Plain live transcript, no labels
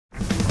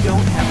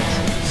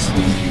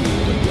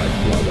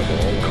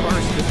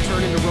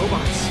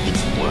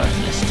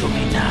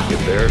now.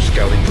 If they're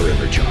scouting for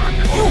Everjohn.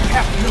 You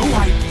have no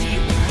idea.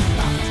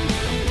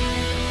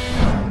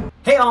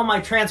 Hey all my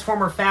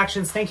Transformer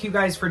factions, thank you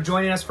guys for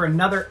joining us for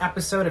another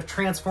episode of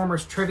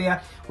Transformers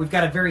Trivia. We've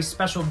got a very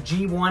special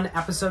G1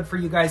 episode for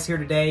you guys here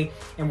today,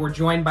 and we're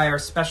joined by our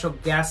special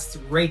guests,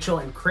 Rachel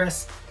and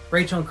Chris.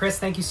 Rachel and Chris,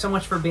 thank you so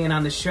much for being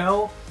on the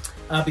show.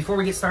 Before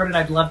we get started,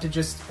 I'd love to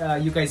just,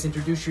 you guys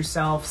introduce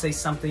yourself, say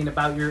something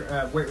about your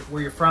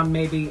where you're from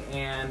maybe,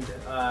 and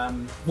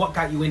what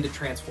got you into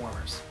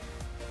Transformers.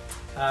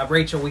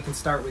 Rachel, we can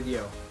start with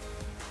you.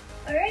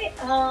 Alright,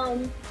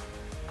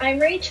 I'm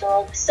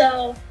Rachel,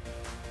 so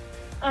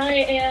I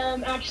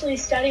am actually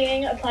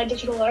studying Applied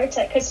Digital Arts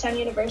at Kutztown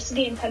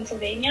University in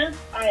Pennsylvania.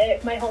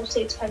 My home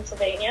state's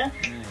Pennsylvania.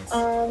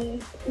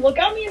 Nice. What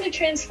got me into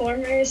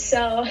Transformers,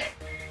 so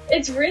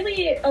it's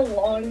really a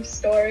long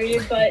story,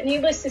 but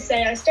needless to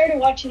say, I started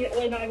watching it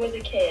when I was a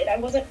kid. I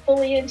wasn't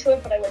fully into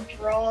it, but I would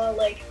draw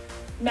like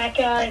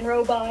mecha and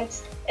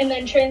robots, and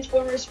then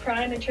Transformers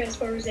Prime and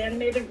Transformers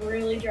Animated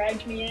really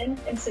dragged me in,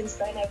 and since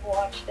then I've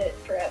watched it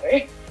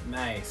forever.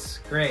 Nice.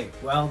 Great.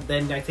 Well,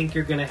 then I think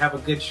you're going to have a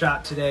good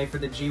shot today for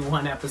the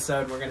G1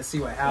 episode. We're going to see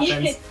what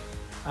happens.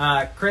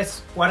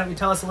 Chris, why don't you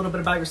tell us a little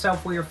bit about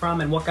yourself, where you're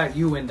from, and what got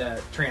you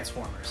into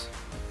Transformers?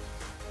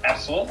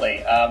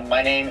 Absolutely.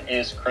 My name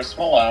is Chris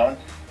Malone.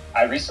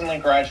 I recently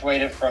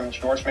graduated from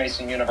George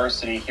Mason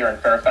University here in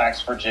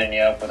Fairfax,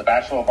 Virginia, with a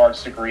Bachelor of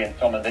Arts degree in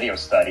Film and Video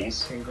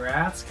Studies.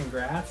 Congrats,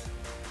 congrats.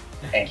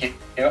 Thank you.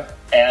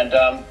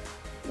 And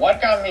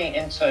what got me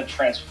into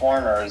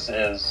Transformers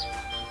is,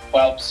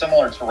 well,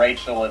 similar to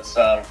Rachel, it's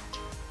kind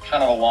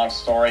of a long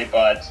story,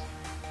 but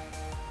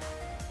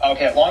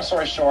okay, long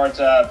story short,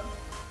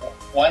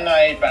 one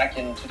night back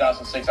in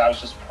 2006, I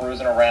was just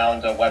perusing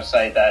around a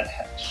website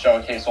that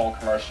showcased old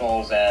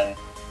commercials, and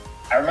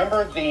I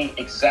remember the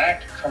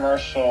exact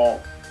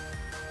commercial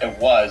it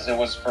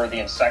was for the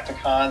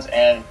Insecticons,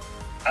 and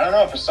I don't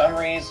know, for some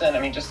reason,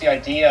 I mean, just the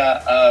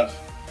idea of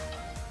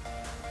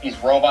these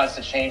robots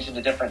that change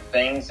into different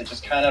things, it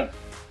just kind of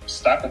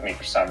stuck with me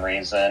for some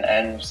reason,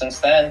 and since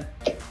then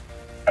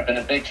I've been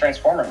a big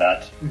Transformer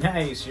nut.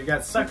 Nice, you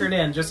got suckered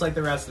in just like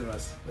the rest of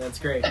us. That's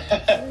great.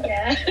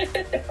 Yeah.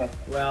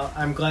 Well,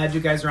 I'm glad you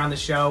guys are on the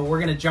show. We're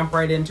going to jump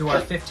right into our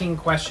 15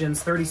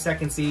 questions, 30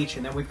 seconds each,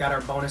 and then we've got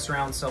our bonus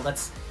round, so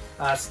let's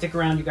stick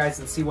around, you guys,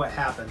 and see what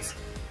happens.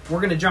 We're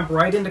going to jump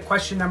right into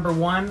question number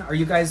 1. Are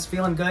you guys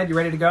feeling good? You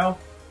ready to go?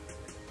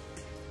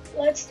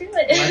 Let's do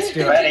it. Let's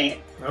do it.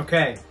 Ready?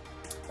 Okay.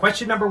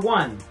 Question number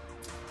 1.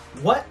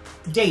 What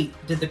date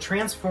did the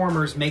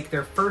Transformers make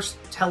their first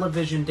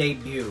television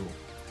debut?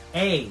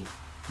 A.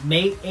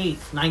 May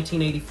 8th,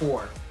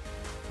 1984.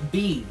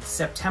 B.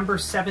 September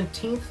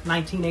 17th,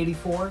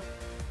 1984.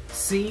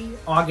 C.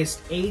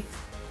 August 8th,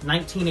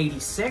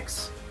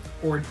 1986.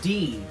 Or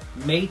D.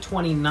 May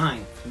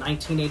 29th,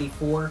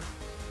 1984.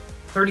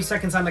 30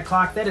 seconds on the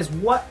clock. That is,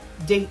 what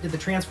date did the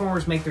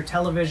Transformers make their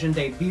television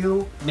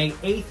debut? May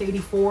 8th,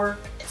 84.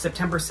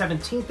 September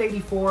 17th,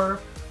 84.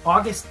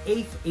 August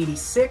 8th,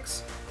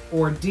 86.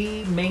 Or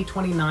D, May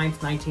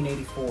 29th,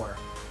 1984.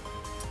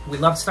 We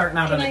love starting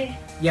out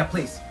Yeah,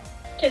 please.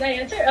 Can I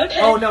answer? Okay.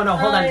 Oh, no,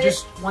 hold on.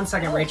 Just 1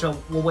 second, Rachel.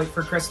 We'll wait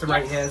for Chris to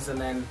write his, and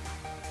then...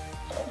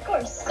 Of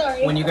course,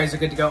 sorry. When you guys are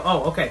good to go.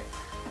 Oh, okay.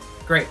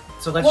 Great.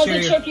 So let's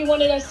Wasn't sure if you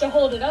wanted us to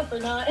hold it up or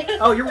not.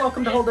 Oh, you're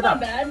welcome to hold it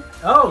up. Not bad.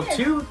 Oh, yeah.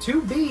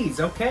 two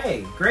Bs.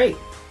 Okay, great.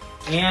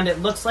 And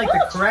it looks like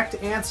the correct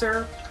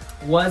answer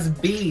was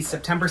B,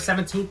 September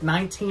 17th,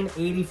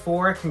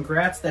 1984.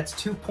 Congrats. That's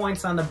 2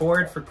 points on the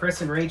board for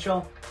Chris and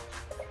Rachel.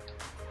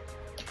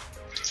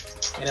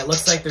 And it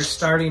looks like they're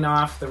starting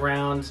off the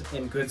round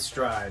in good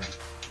stride.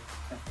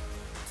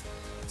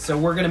 So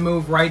we're going to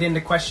move right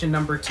into question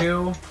number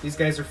 2. These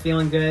guys are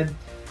feeling good.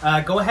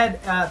 Go ahead,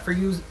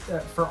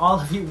 for all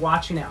of you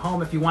watching at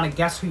home, if you want to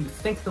guess who you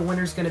think the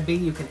winner's going to be,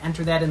 you can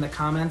enter that in the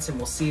comments and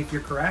we'll see if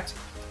you're correct.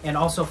 And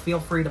also feel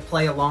free to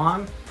play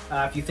along.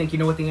 If you think you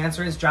know what the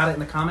answer is, jot it in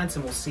the comments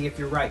and we'll see if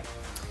you're right.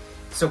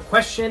 So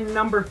question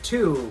number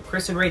 2,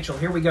 Chris and Rachel,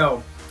 here we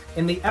go.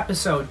 In the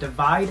episode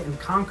Divide and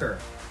Conquer,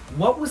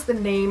 what was the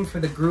name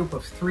for the group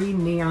of 3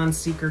 Neon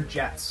Seeker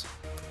jets?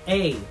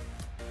 A.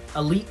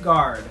 Elite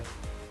Guard.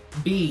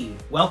 B.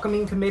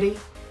 Welcoming Committee.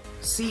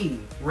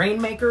 C.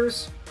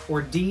 Rainmakers. Or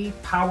D.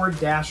 Powered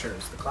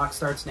Dashers. The clock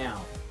starts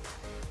now.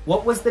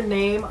 What was the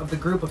name of the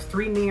group of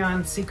 3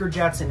 Neon Seeker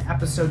jets in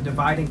episode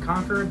Divide and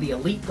Conquer? The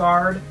Elite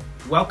Guard,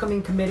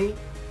 Welcoming Committee,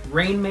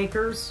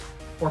 Rainmakers,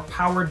 or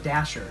Powered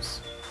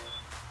Dashers?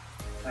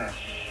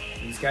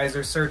 These guys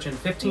are searching.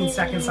 15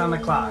 seconds on the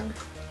clock.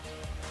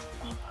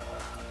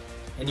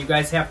 And you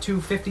guys have 2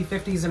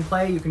 50-50s in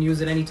play. You can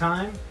use at any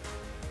time.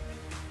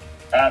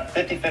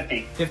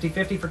 50-50.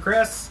 50-50 for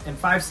Chris, and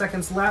 5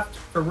 seconds left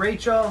for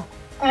Rachel.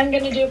 I'm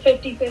going to do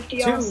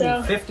 50-50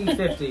 also. 2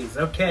 50-50s.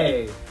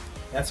 Okay.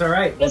 That's all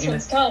right. This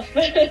one's tough.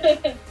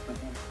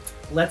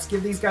 Let's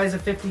give these guys a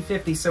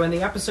 50-50. So in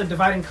the episode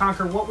Divide and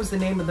Conquer, what was the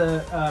name of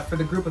the for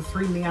the group of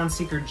 3 Neon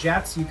Seeker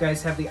jets? You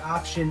guys have the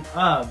option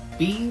of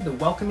B, the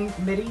Welcoming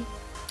Committee,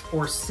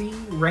 or C,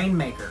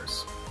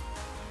 Rainmakers.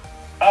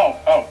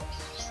 Oh.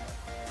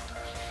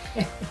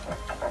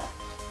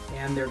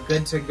 And they're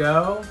good to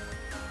go.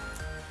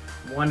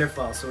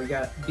 Wonderful. So we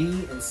got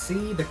B and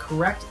C. The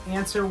correct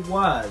answer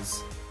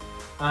was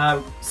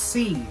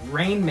C,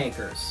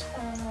 Rainmakers.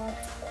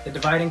 The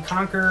Divide and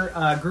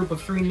Conquer group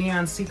of 3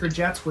 Neon Seeker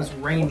jets was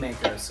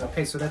Rainmakers.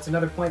 Okay, so that's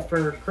another point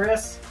for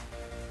Chris.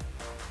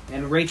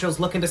 And Rachel's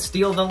looking to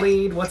steal the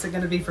lead. What's it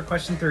going to be for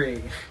question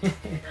 3?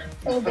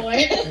 Oh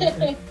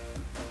boy.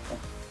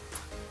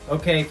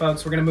 Okay,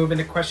 folks, we're going to move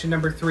into question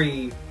number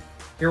 3.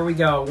 Here we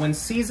go. When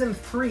season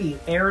 3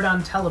 aired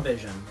on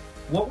television,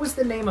 what was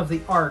the name of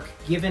the arc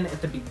given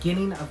at the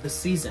beginning of the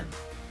season?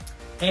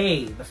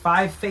 A, The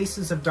 5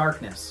 Faces of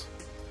Darkness.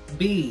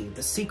 B,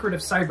 The Secret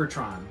of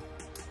Cybertron.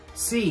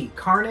 C,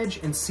 Carnage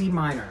in C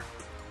minor.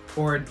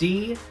 Or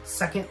D,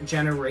 Second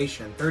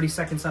Generation. 30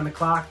 seconds on the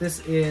clock.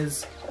 This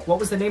is, what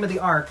was the name of the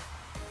arc?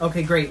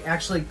 Okay, great.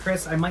 Actually,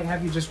 Chris, I might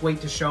have you just wait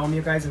to show them,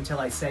 you guys, until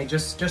I say,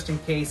 just in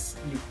case,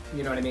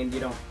 you know what I mean, you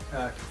don't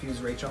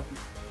confuse Rachel.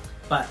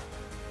 But,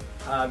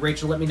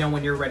 Rachel, let me know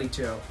when you're ready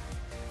to.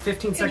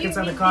 15 seconds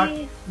on the clock.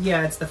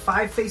 Yeah, it's The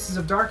 5 Faces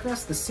of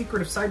Darkness, The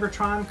Secret of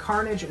Cybertron,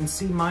 Carnage in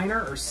C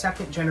minor, or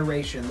Second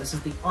Generation. This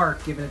is the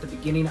arc given at the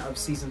beginning of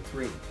season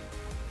 3.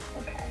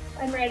 Okay,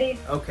 I'm ready.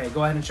 Okay,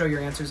 go ahead and show your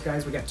answers,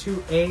 guys. We got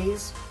 2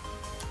 A's.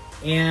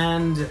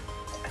 And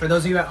for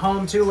those of you at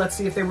home, too, let's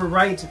see if they were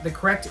right. The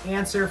correct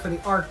answer for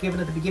the arc given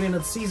at the beginning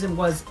of the season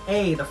was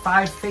A, The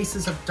 5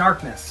 Faces of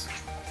Darkness.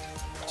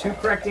 2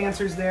 correct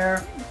answers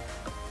there.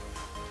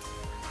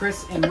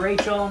 Chris and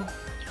Rachel.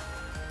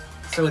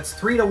 So it's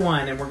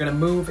 3-1, and we're going to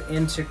move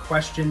into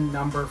question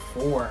number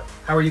 4.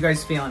 How are you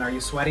guys feeling? Are you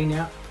sweating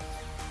yet?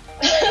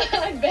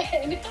 I've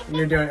been.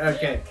 You're doing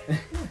okay.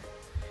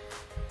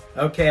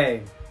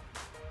 Okay.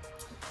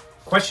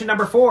 Question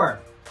number 4.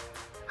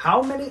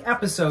 How many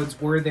episodes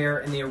were there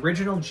in the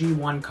original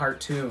G1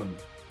 cartoon?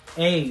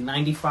 A,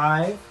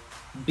 95,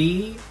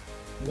 B,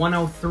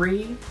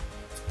 103,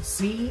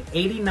 C,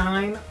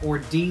 89, or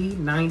D,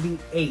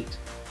 98?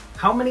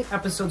 How many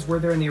episodes were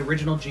there in the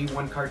original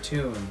G1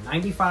 cartoon?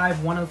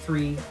 95,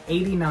 103,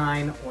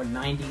 89, or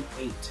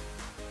 98?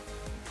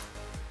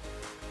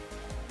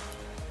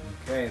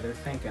 Okay, they're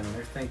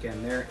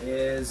thinking. There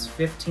is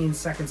 15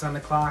 seconds on the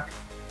clock.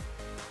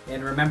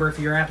 And remember, if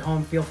you're at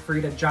home, feel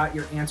free to jot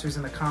your answers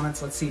in the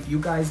comments. Let's see if you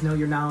guys know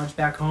your knowledge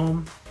back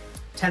home.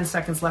 10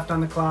 seconds left on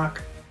the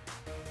clock.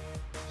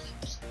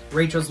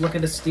 Rachel's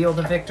looking to steal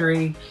the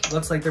victory.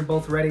 Looks like they're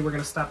both ready. We're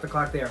going to stop the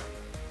clock there.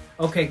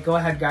 Okay, go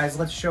ahead, guys.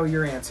 Let's show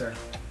your answer.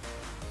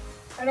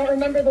 I don't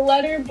remember the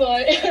letter,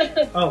 but...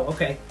 Oh,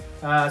 okay.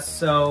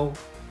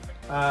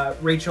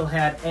 Rachel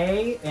had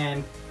A,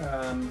 and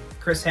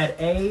Chris had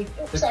A.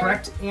 The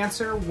correct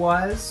answer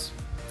was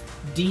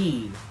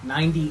D,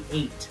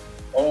 98.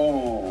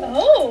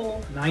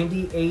 Oh.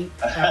 98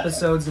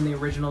 episodes in the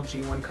original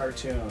G1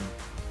 cartoon.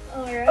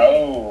 All right.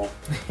 Oh.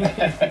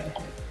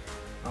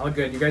 All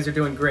good. You guys are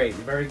doing great.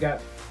 You've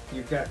got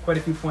quite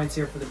a few points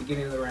here for the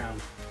beginning of the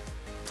round.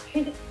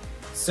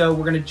 So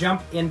we're going to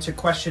jump into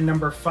question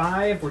number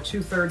 5. We're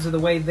 2/3 of the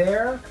way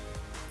there.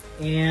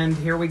 And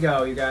here we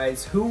go, you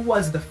guys. Who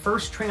was the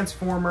first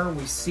Transformer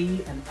we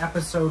see in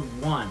episode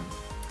 1?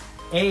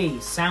 A,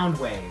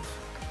 Soundwave.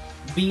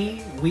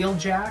 B,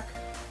 Wheeljack.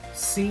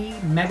 C,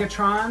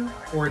 Megatron.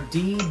 Or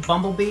D,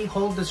 Bumblebee.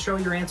 Hold to show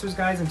your answers,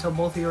 guys, until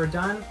both of you are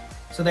done.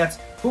 So that's,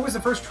 who was the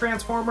first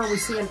Transformer we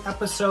see in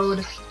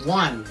episode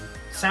 1?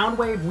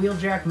 Soundwave,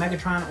 Wheeljack,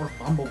 Megatron, or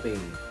Bumblebee?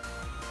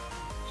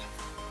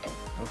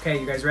 Okay,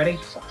 you guys ready?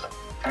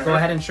 Go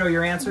ahead and show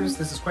your answers.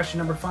 This is question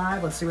number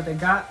 5. Let's see what they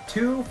got.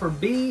 2 for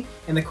B,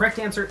 and the correct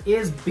answer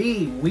is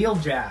B,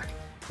 Wheeljack.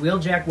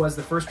 Wheeljack was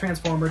the first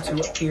Transformer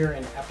to appear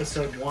in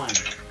episode 1.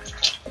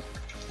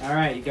 All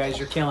right, you guys,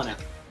 you're killing it.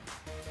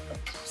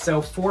 So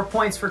 4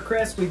 points for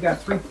Chris. We've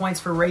got 3 points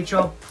for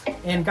Rachel.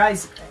 And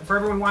guys, for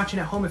everyone watching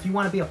at home, if you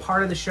want to be a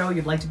part of the show,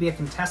 you'd like to be a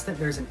contestant,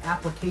 there's an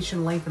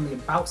application link in the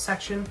About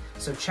section.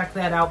 So check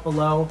that out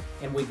below,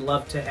 and we'd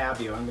love to have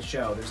you on the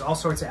show. There's all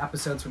sorts of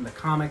episodes from the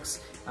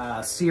comics,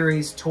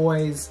 series,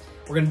 toys.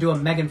 We're going to do a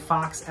Megan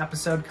Fox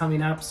episode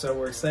coming up, so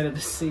we're excited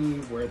to see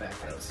where that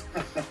goes.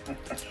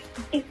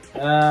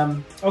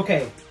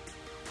 Okay.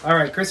 All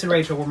right, Chris and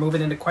Rachel, we're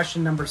moving into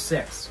question number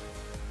 6.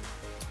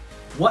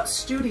 What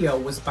studio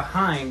was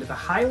behind the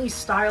highly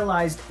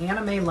stylized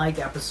anime-like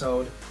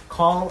episode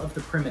Call of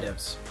the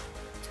Primitives?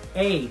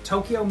 A,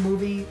 Tokyo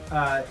Movie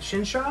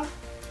Shinsha,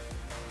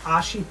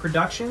 Ashi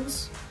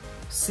Productions,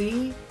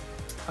 C,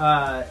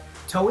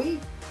 Toei,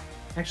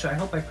 actually I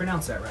hope I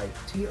pronounced that right,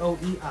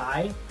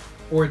 T-O-E-I,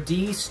 or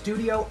D,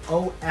 Studio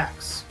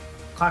OX.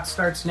 Clock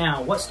starts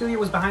now. What studio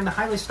was behind the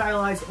highly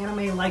stylized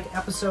anime-like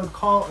episode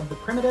Call of the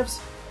Primitives?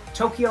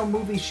 Tokyo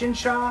Movie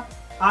Shinsha,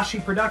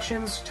 Ashi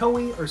Productions,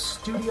 Toei, or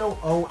Studio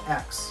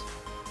OX?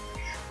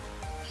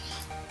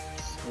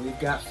 We've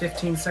got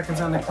 15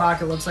 seconds on the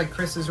clock. It looks like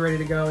Chris is ready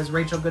to go. Is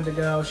Rachel good to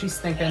go? She's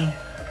thinking.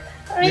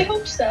 I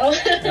hope so.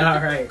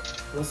 All right.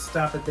 We'll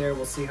stop it there.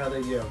 We'll see how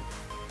they do.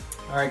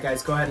 All right,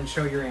 guys, go ahead and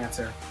show your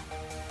answer.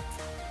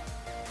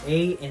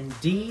 A and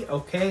D.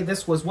 Okay,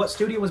 this was what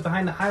studio was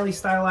behind the highly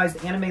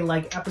stylized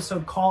anime-like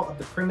episode Call of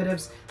the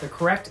Primitives? The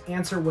correct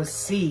answer was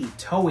C,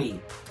 Toei.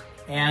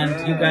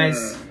 And you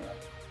guys...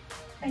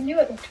 I knew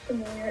it looked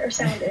familiar, or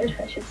sounded,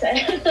 I should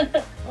say.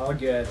 All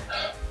good.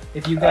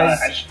 If you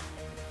guys...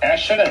 I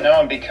should have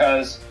known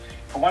because,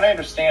 from what I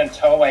understand,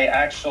 Toei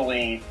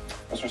actually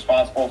was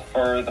responsible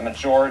for the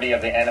majority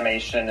of the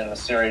animation in the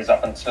series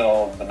up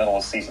until the middle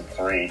of season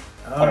 3,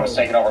 when it was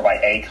taken over by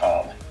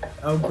ACOM.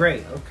 Oh,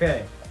 great.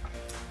 Okay.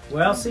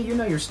 Well, see, you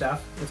know your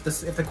stuff.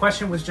 If the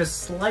question was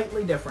just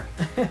slightly different.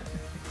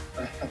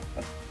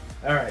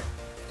 All right.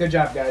 Good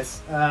job,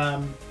 guys.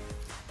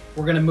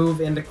 We're going to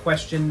move into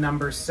question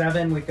number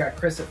 7. We've got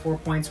Chris at 4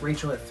 points,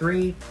 Rachel at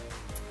 3.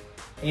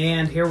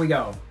 And here we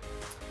go.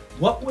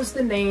 What was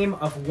the name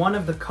of one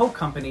of the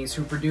co-companies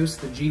who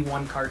produced the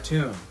G1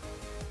 cartoon?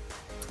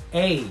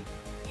 A,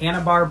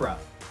 Hanna-Barbera.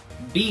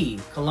 B,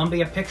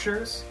 Columbia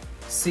Pictures.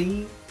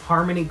 C,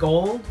 Harmony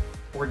Gold.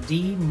 Or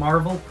D,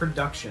 Marvel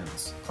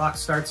Productions. Clock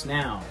starts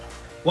now.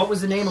 What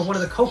was the name of one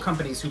of the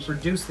co-companies who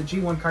produced the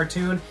G1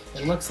 cartoon?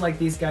 It looks like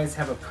these guys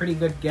have a pretty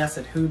good guess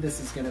at who this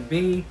is going to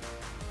be.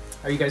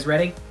 Are you guys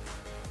ready?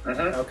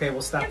 Okay,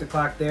 we'll stop the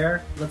clock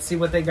there. Let's see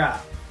what they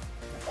got.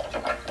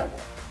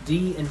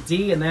 D and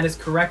D, and that is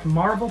correct.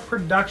 Marvel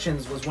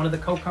Productions was one of the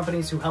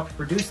co-companies who helped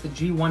produce the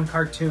G1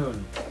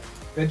 cartoon.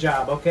 Good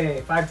job.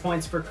 Okay, 5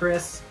 points for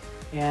Chris,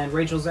 and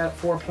Rachel's at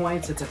 4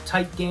 points. It's a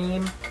tight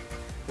game.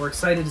 We're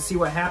excited to see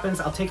what happens.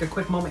 I'll take a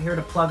quick moment here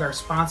to plug our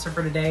sponsor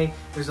for today.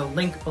 There's a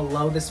link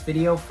below this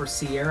video for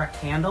Sierra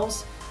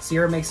Candles.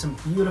 Sierra makes some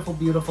beautiful,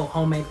 beautiful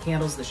homemade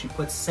candles that she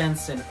puts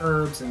scents and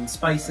herbs and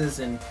spices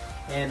and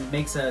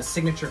makes a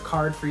signature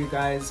card for you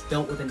guys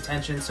built with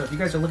intention. So if you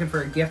guys are looking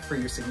for a gift for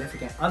your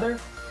significant other,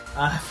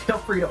 feel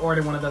free to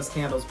order one of those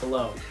candles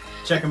below.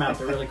 Check them out.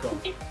 They're really cool.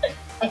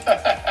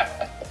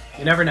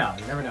 You never know.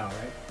 You never know,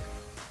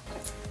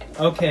 right?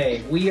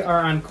 Okay, we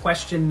are on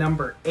question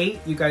number 8.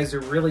 You guys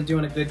are really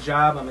doing a good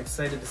job. I'm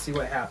excited to see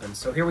what happens.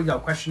 So here we go.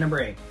 Question number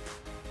 8.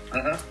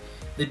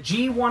 The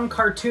G1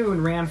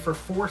 cartoon ran for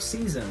 4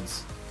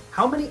 seasons.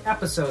 How many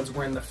episodes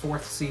were in the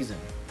 4th season?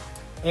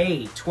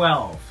 A,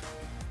 12.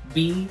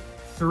 B,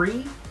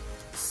 3.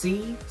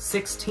 C,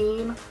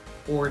 16.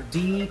 Or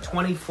D,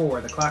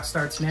 24. The clock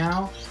starts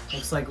now.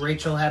 Looks like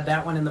Rachel had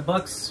that one in the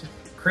books.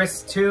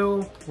 Chris,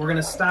 2. We're going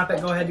to stop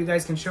it. Go ahead. You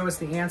guys can show us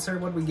the answer.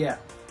 What did we get?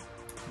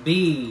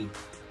 B.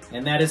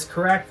 And that is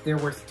correct. There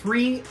were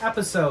 3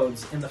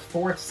 episodes in the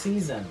 4th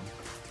season.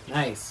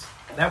 Nice.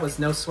 That was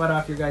no sweat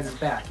off your guys'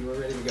 back. You were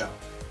ready to go.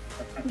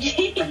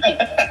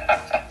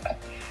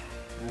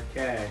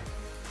 Okay.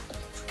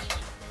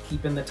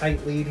 Keeping the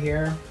tight lead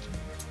here.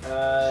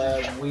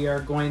 We are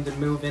going to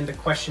move into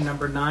question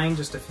number 9.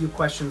 Just a few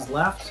questions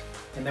left.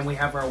 And then we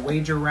have our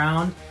wager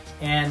round.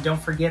 And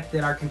don't forget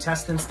that our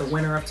contestants, the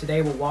winner of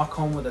today, will walk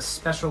home with a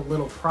special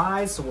little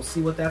prize. So we'll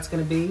see what that's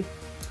going to be.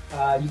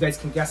 You guys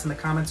can guess in the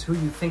comments who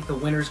you think the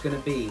winner's going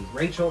to be,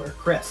 Rachel or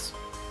Chris.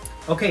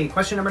 Okay,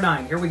 question number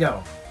 9. Here we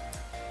go.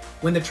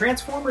 When the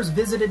Transformers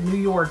visited New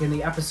York in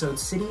the episode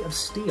City of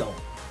Steel,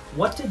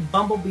 what did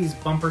Bumblebee's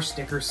bumper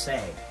sticker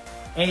say?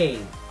 A,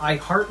 I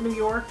heart New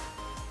York.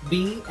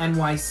 B,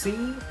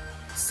 NYC.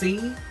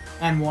 C,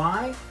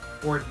 NY.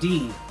 Or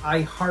D,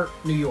 I heart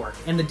New York.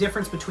 And the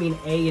difference between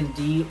A and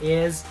D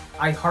is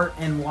I heart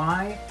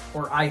NY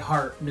or I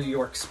heart New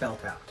York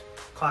spelled out.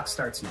 Clock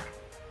starts now.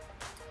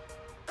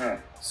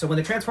 So when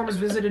the Transformers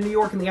visited New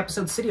York in the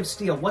episode City of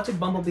Steel, what did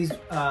Bumblebee's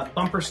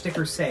bumper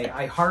sticker say?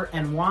 I heart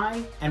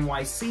NY,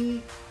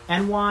 NYC,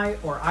 NY,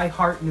 or I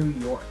heart New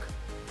York?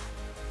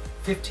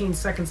 15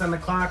 seconds on the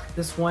clock.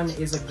 This one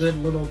is a good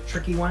little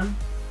tricky one.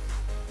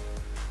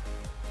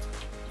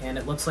 And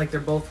it looks like they're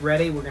both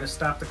ready. We're going to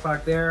stop the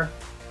clock there.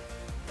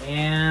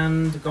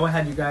 And go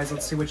ahead, you guys.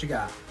 Let's see what you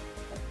got.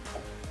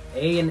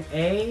 A and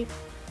A.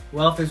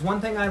 Well, if there's one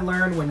thing I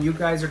learned when you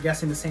guys are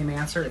guessing the same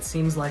answer, it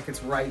seems like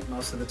it's right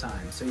most of the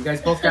time. So you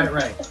guys both got it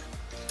right.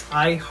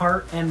 I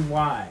heart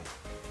NY.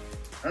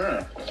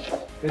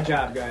 Good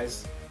job,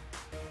 guys.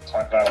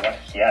 Talk about it.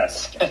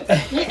 Yes.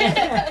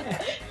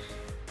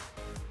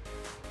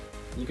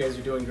 You guys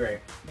are doing great.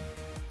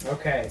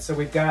 Okay, so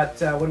we've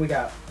got, what do we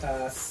got?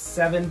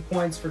 7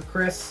 points for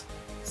Chris,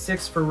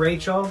 6 for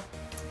Rachel,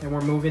 and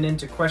we're moving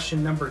into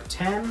question number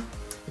 10.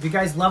 If you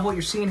guys love what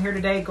you're seeing here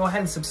today, go ahead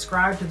and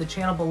subscribe to the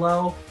channel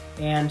below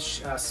and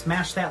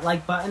smash that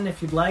like button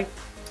if you'd like.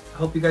 I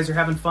hope you guys are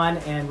having fun,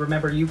 and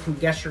remember, you can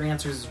guess your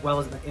answers as well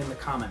as in the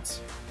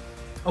comments.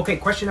 Okay,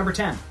 question number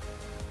 10.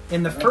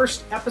 In the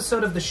first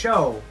episode of the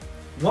show,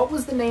 what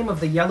was the name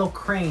of the yellow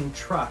crane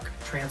truck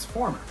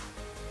transformer?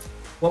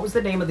 What was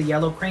the name of the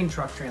yellow crane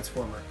truck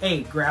transformer?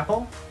 A,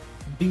 Grapple.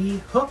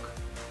 B, Hook.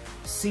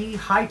 C,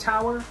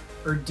 Hightower.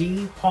 Or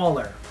D,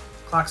 Hauler.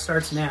 Clock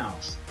starts now.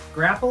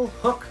 Grapple,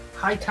 Hook,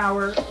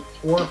 Hightower,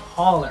 or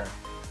Hauler.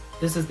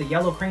 This is the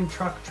yellow crane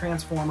truck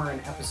transformer in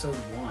episode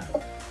 1.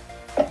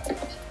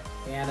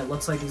 And it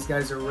looks like these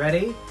guys are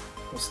ready.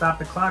 We'll stop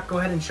the clock. Go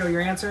ahead and show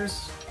your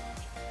answers.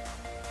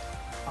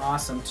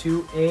 Awesome.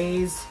 2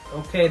 A's.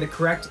 Okay, the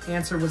correct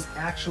answer was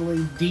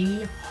actually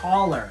D,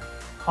 Hauler.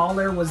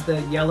 caller was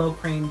the yellow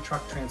crane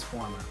truck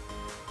transformer?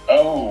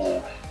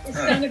 Oh. It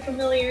sounded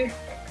familiar.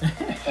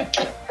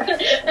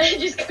 I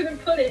just couldn't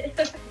put it.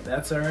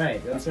 That's all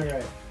right. That's all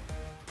right.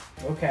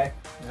 Okay.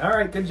 All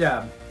right. Good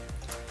job.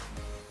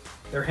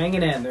 They're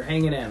hanging in. They're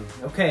hanging in.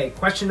 Okay.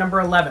 Question number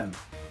 11.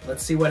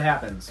 Let's see what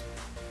happens.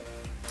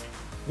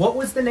 What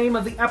was the name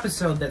of the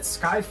episode that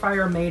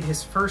Skyfire made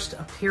his first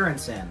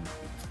appearance in?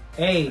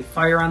 A.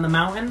 Fire on the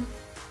Mountain.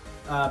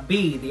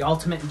 B. The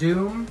Ultimate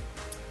Doom.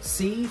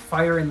 C.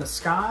 Fire in the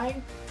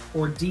Sky.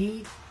 Or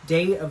D.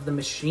 Day of the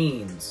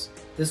Machines.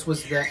 This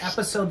was the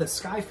episode that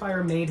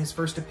Skyfire made his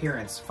first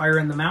appearance. Fire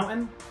in the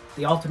Mountain,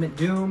 The Ultimate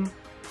Doom,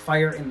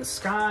 Fire in the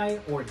Sky,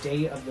 or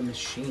Day of the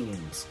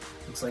Machines.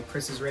 Looks like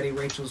Chris is ready.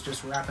 Rachel's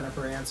just wrapping up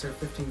her answer.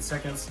 15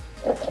 seconds.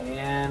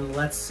 And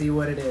let's see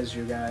what it is,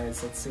 you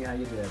guys. Let's see how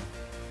you did.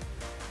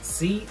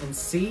 C and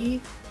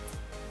C.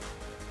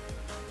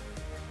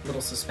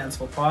 Little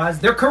suspenseful pause.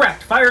 They're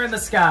correct. Fire in the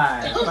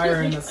Sky.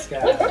 Fire in the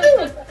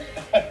Sky.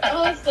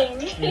 Awesome.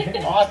 This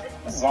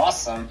is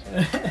awesome.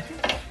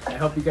 I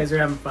hope you guys are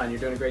having fun. You're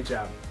doing a great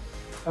job.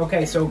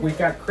 Okay, so we've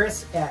got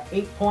Chris at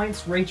 8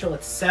 points, Rachel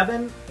at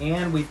 7,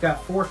 and we've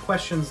got 4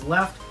 questions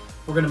left.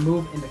 We're going to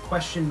move into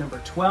question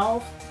number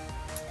 12.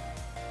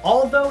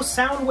 Although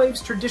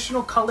Soundwave's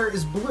traditional color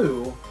is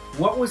blue,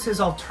 what was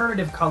his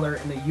alternative color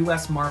in the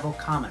U.S. Marvel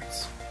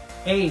Comics?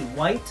 A.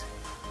 White,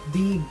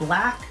 B.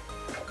 Black,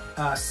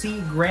 C.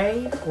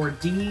 Gray, or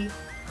D.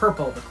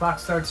 Purple. The clock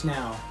starts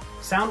now.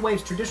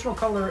 Soundwave's traditional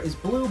color is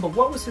blue, but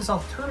what was his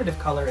alternative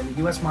color in the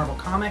U.S. Marvel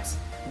Comics?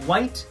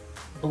 White,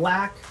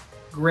 black,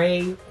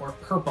 gray, or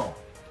purple?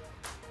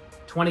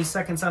 20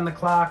 seconds on the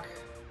clock.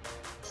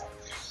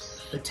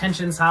 The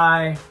tension's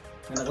high,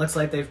 and it looks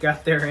like they've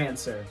got their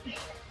answer.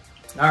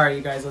 All right,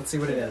 you guys, let's see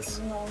what it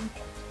is.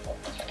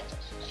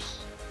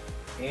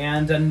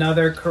 And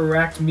another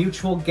correct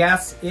mutual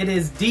guess. It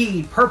is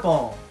D,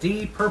 purple.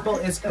 D, purple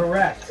is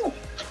correct.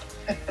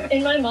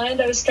 In my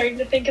mind, I was starting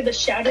to think of the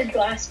Shattered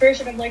Glass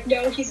version. I'm like,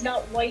 no, he's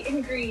not white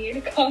and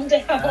green. Calm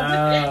down.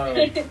 Oh.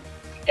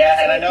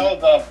 Yeah, and I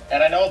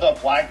know the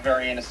black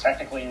variant is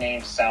technically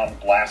named Sound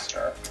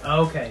Blaster.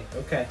 Okay,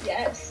 okay.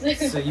 Yes.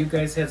 So you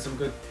guys had some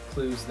good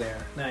clues there.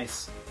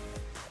 Nice.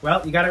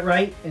 Well, you got it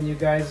right, and you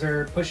guys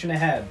are pushing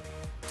ahead.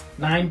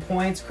 9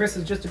 points. Chris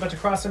is just about to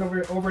cross it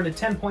over to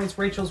 10 points.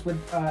 Rachel's with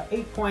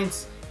 8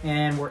 points,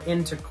 and we're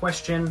into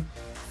question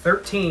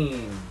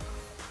 13.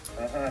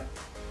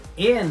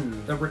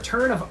 In the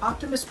Return of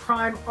Optimus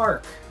Prime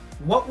arc,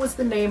 what was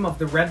the name of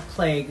the Red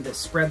Plague that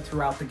spread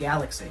throughout the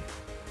galaxy?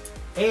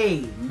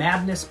 A.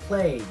 Madness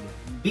Plague,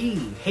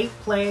 B. Hate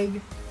Plague,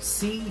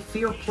 C.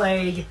 Fear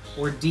Plague,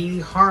 or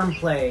D. Harm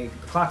Plague.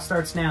 The clock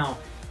starts now.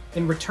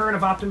 In Return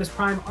of Optimus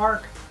Prime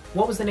arc,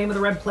 what was the name of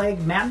the Red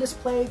Plague? Madness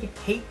Plague,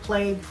 Hate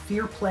Plague,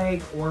 Fear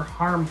Plague, or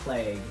Harm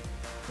Plague?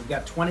 We've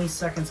got 20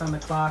 seconds on the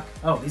clock.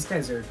 Oh, these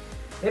guys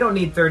they don't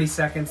need 30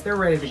 seconds. They're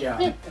ready to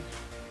go.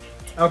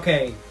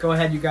 Okay, go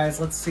ahead, you guys.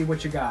 Let's see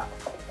what you got.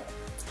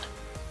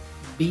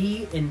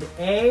 B and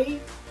A.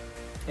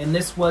 And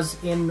this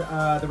was in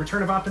The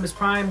Return of Optimus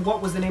Prime.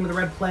 What was the name of the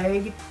Red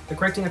Plague? The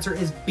correct answer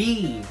is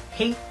B,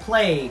 Hate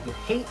Plague.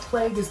 Hate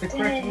Plague is the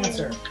correct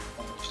answer.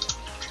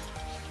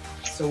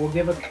 So we'll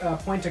give a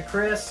point to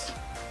Chris.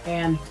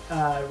 And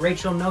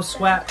Rachel, no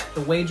sweat.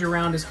 The wager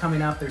round is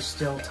coming up. There's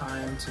still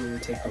time to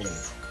take the lead.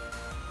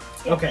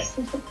 Yes.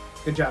 Okay,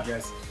 good job,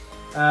 guys.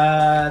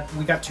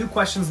 We got 2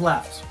 questions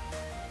left.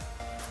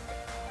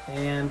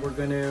 And we're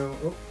going to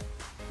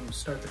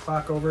start the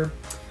clock over.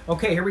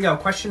 Okay, here we go.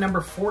 Question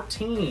number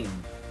 14.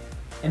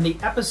 In the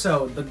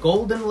episode, The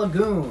Golden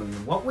Lagoon,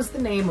 what was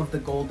the name of the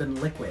golden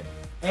liquid?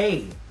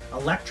 A.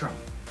 Electrum.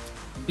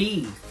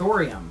 B.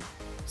 Thorium.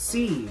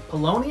 C.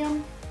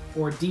 Polonium.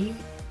 Or D.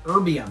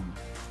 Erbium.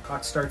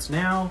 Clock starts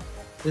now.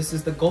 This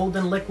is the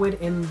golden liquid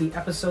in the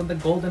episode The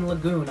Golden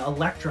Lagoon.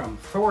 Electrum,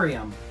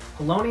 thorium,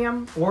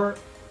 polonium, or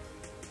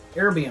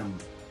erbium.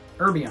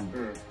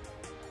 Erbium.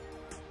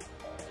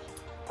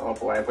 Oh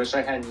boy, I wish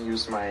I hadn't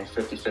used my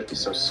 50-50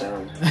 so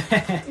soon.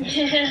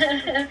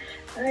 Yeah,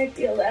 I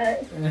feel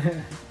that.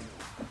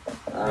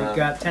 We've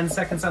got 10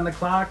 seconds on the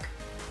clock.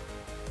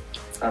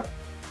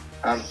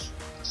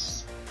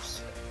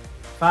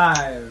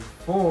 5,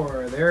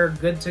 4, they're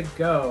good to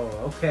go.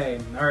 Okay,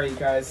 all right, you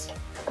guys.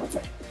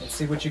 Let's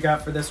see what you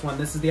got for this one.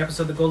 This is the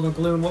episode The Golden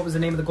Lagoon. What was the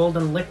name of the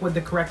golden liquid?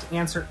 The correct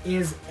answer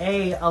is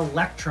A,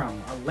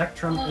 Electrum.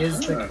 Electrum is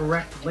the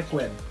correct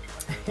liquid.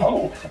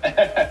 Oh.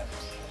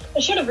 I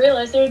should have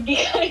realized there would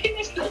be kind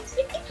of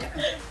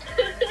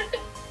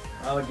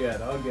All good,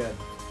 all good.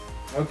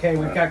 Okay,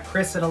 we've got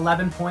Chris at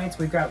 11 points.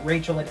 We've got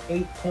Rachel at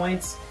 8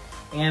 points.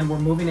 And we're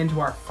moving into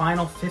our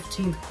final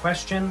 15th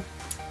question.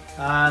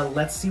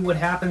 Let's see what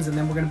happens, and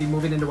then we're going to be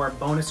moving into our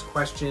bonus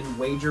question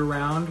wager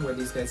round, where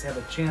these guys have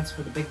a chance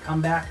for the big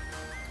comeback.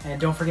 And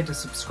don't forget to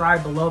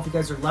subscribe below if you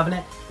guys are loving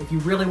it. If you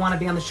really want to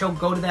be on the show,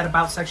 go to that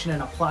About section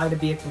and apply to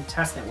be a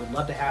contestant. We'd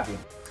love to have you.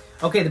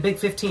 Okay, the big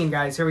 15,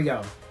 guys. Here we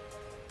go.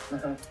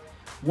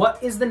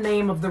 What is the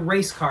name of the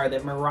race car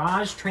that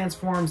Mirage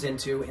transforms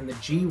into in the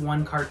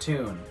G1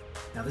 cartoon?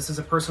 Now, this is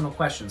a personal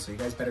question, so you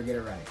guys better get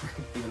it right,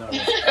 even though it was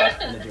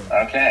in the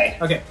G1. Okay.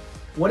 Okay.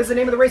 What is the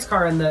name of the race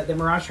car that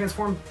Mirage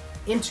transformed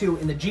into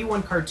in the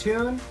G1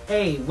 cartoon?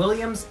 A.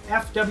 Williams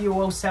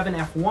FW07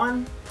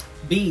 F1.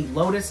 B.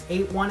 Lotus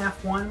 81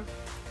 F1.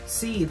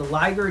 C. The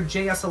Liger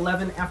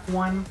JS11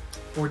 F1.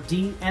 Or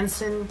D.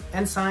 Ensign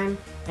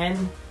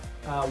N180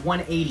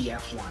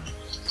 F1.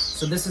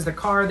 So this is the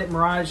car that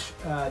Mirage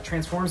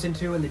transforms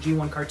into in the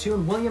G1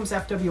 cartoon. Williams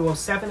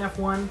FW07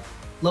 F1.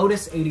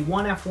 Lotus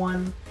 81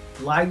 F1.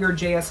 Liger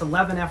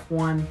JS11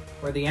 F1.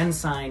 Or the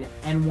Ensign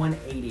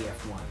N180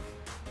 F1.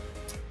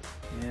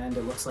 And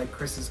it looks like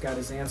Chris has got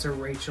his answer.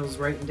 Rachel's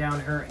writing down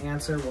her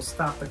answer. We'll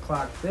stop the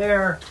clock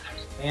there.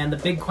 And the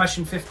big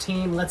question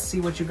 15, let's see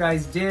what you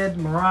guys did.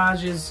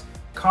 Mirage's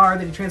car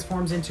that he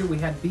transforms into, we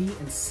had B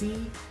and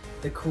C.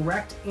 The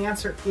correct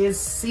answer is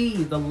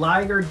C, the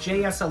Liger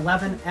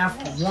JS11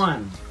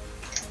 F1.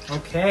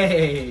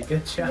 Okay,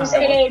 good job. Just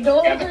gonna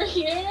go over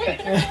here.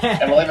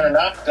 And believe it or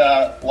not,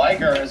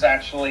 Liger is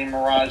actually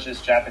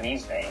Mirage's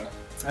Japanese name.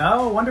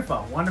 Oh,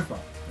 wonderful, wonderful.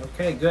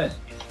 Okay, good.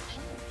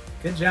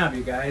 Good job,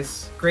 you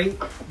guys. Great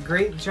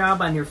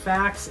job on your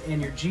facts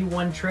and your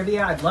G1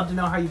 trivia. I'd love to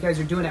know how you guys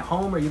are doing at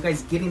home. Are you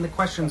guys getting the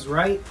questions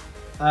right?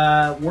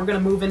 We're going to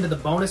move into the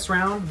bonus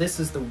round. This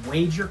is the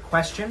wager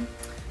question.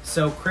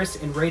 So, Chris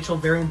and Rachel,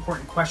 very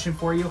important question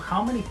for you.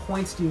 How many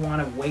points do you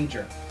want to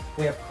wager?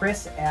 We have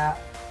Chris at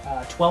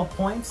 12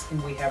 points,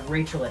 and we have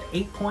Rachel at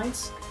 8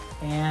 points.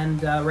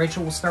 And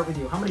Rachel, we'll start with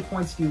you. How many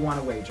points do you want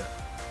to wager?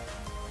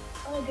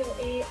 I'll go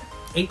 8.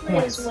 8 Might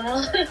points. as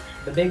well.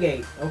 The big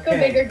 8. Okay. Go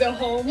big or go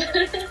home.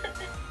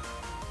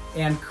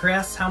 And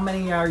Chris, how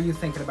many are you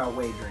thinking about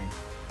wagering?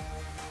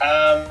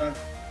 I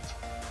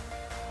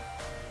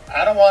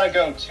don't want to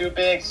go too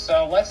big,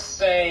 so let's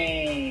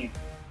say,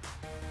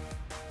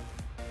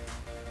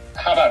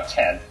 how about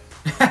 10?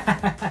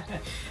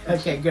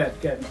 Okay,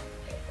 good.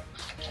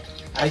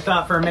 I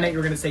thought for a minute you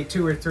were going to say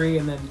 2 or 3,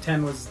 and then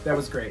 10 was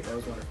great. That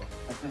was wonderful.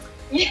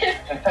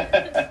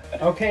 Yeah.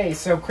 Okay,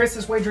 so Chris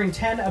is wagering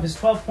 10 of his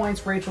 12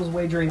 points. Rachel's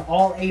wagering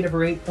all 8 of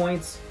her 8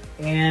 points.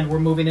 And we're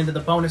moving into the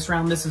bonus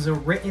round. This is a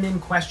written-in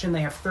question.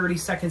 They have 30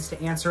 seconds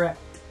to answer it.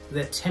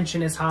 The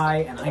tension is high,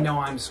 and I know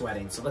I'm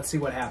sweating, so let's see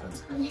what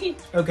happens.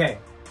 Okay,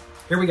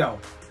 here we go.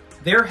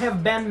 There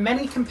have been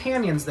many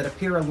companions that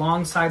appear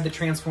alongside the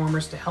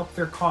Transformers to help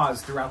their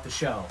cause throughout the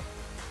show.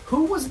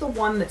 Who was the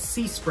one that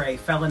Sea Spray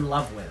fell in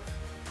love with?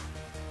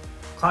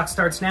 Clock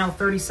starts now,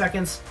 30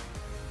 seconds.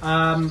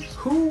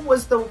 Who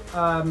was the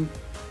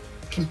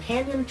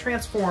companion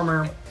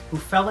Transformer who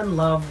fell in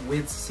love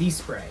with Sea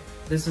Spray?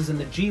 This is in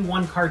the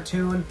G1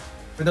 cartoon.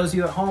 For those of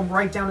you at home,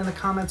 write down in the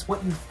comments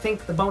what you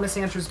think the bonus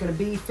answer is going to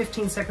be.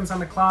 15 seconds on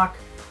the clock.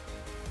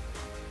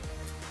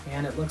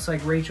 And it looks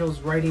like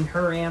Rachel's writing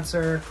her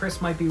answer. Chris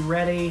might be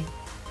ready.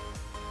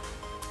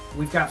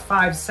 We've got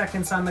 5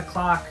 seconds on the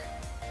clock.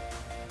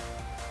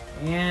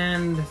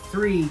 And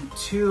 3,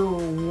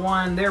 2,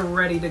 1, they're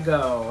ready to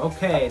go.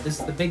 Okay, this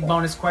is the big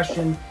bonus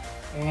question,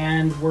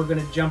 and we're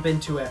going to jump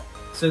into it.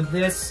 So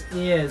this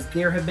is,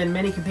 there have been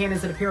many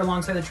companions that appear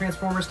alongside the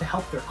Transformers to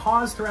help their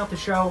cause throughout the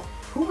show.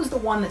 Who was the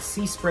one that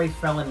Sea Spray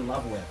fell in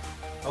love with?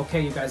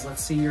 Okay, you guys,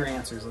 let's see your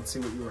answers. Let's see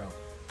what you wrote.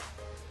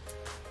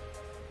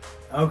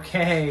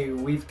 Okay,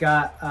 we've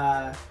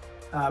got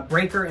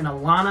Breaker and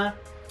Alana.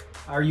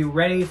 Are you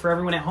ready for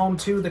everyone at home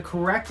too? The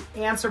correct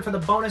answer for the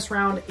bonus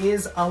round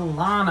is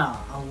Alana.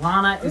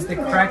 Alana is the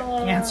correct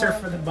answer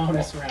for the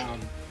bonus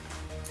round.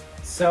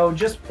 So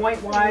just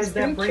point-wise,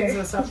 that brings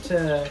us up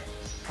to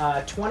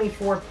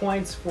 24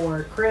 points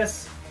for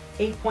Chris,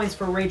 8 points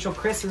for Rachel.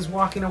 Chris is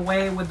walking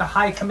away with the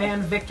high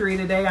command victory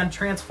today on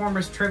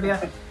Transformers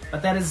Trivia.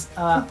 But that is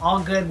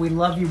all good. We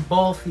love you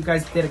both. You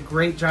guys did a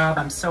great job.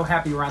 I'm so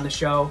happy you're on the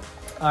show.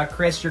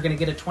 Chris, you're going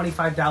to get a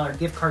 $25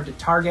 gift card to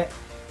Target.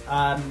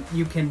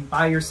 You can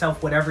buy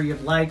yourself whatever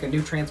you'd like, a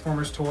new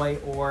Transformers toy,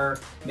 or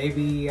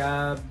maybe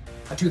a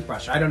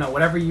toothbrush. I don't know,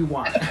 whatever you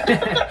want.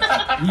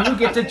 You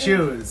get to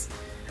choose.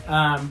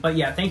 But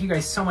yeah, thank you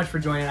guys so much for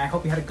joining. I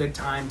hope you had a good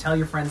time. Tell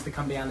your friends to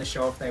come be on the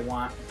show if they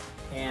want.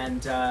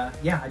 And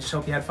yeah, I just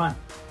hope you had fun.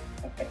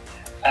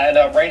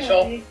 And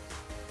Rachel,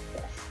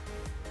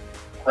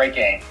 great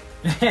game.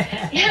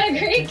 Yeah,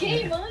 great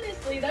game,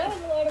 honestly. That was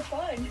a lot of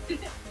fun.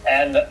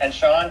 And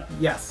Sean?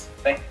 Yes.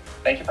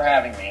 Thank you for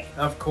having me.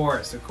 Of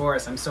course, of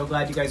course. I'm so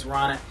glad you guys were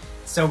on it.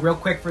 So real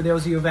quick, for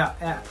those of you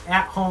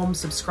at home,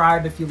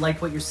 subscribe if you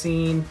like what you're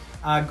seeing.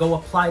 Go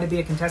apply to be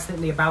a contestant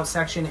in the About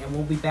section, and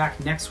we'll be back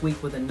next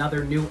week with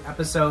another new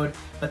episode.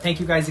 But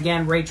thank you guys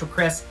again. Rachel,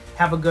 Chris,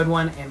 have a good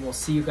one, and we'll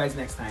see you guys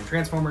next time.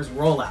 Transformers,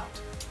 roll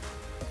out.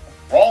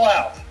 Roll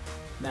out.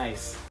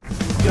 Nice.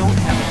 Don't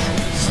have a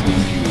choice.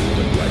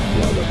 The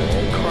lifeblood of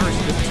all Cars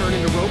just turn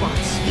into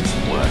robots. It's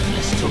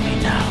worthless to me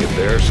now. If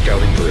they're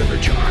scouting forever,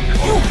 John.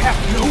 You have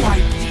no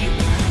idea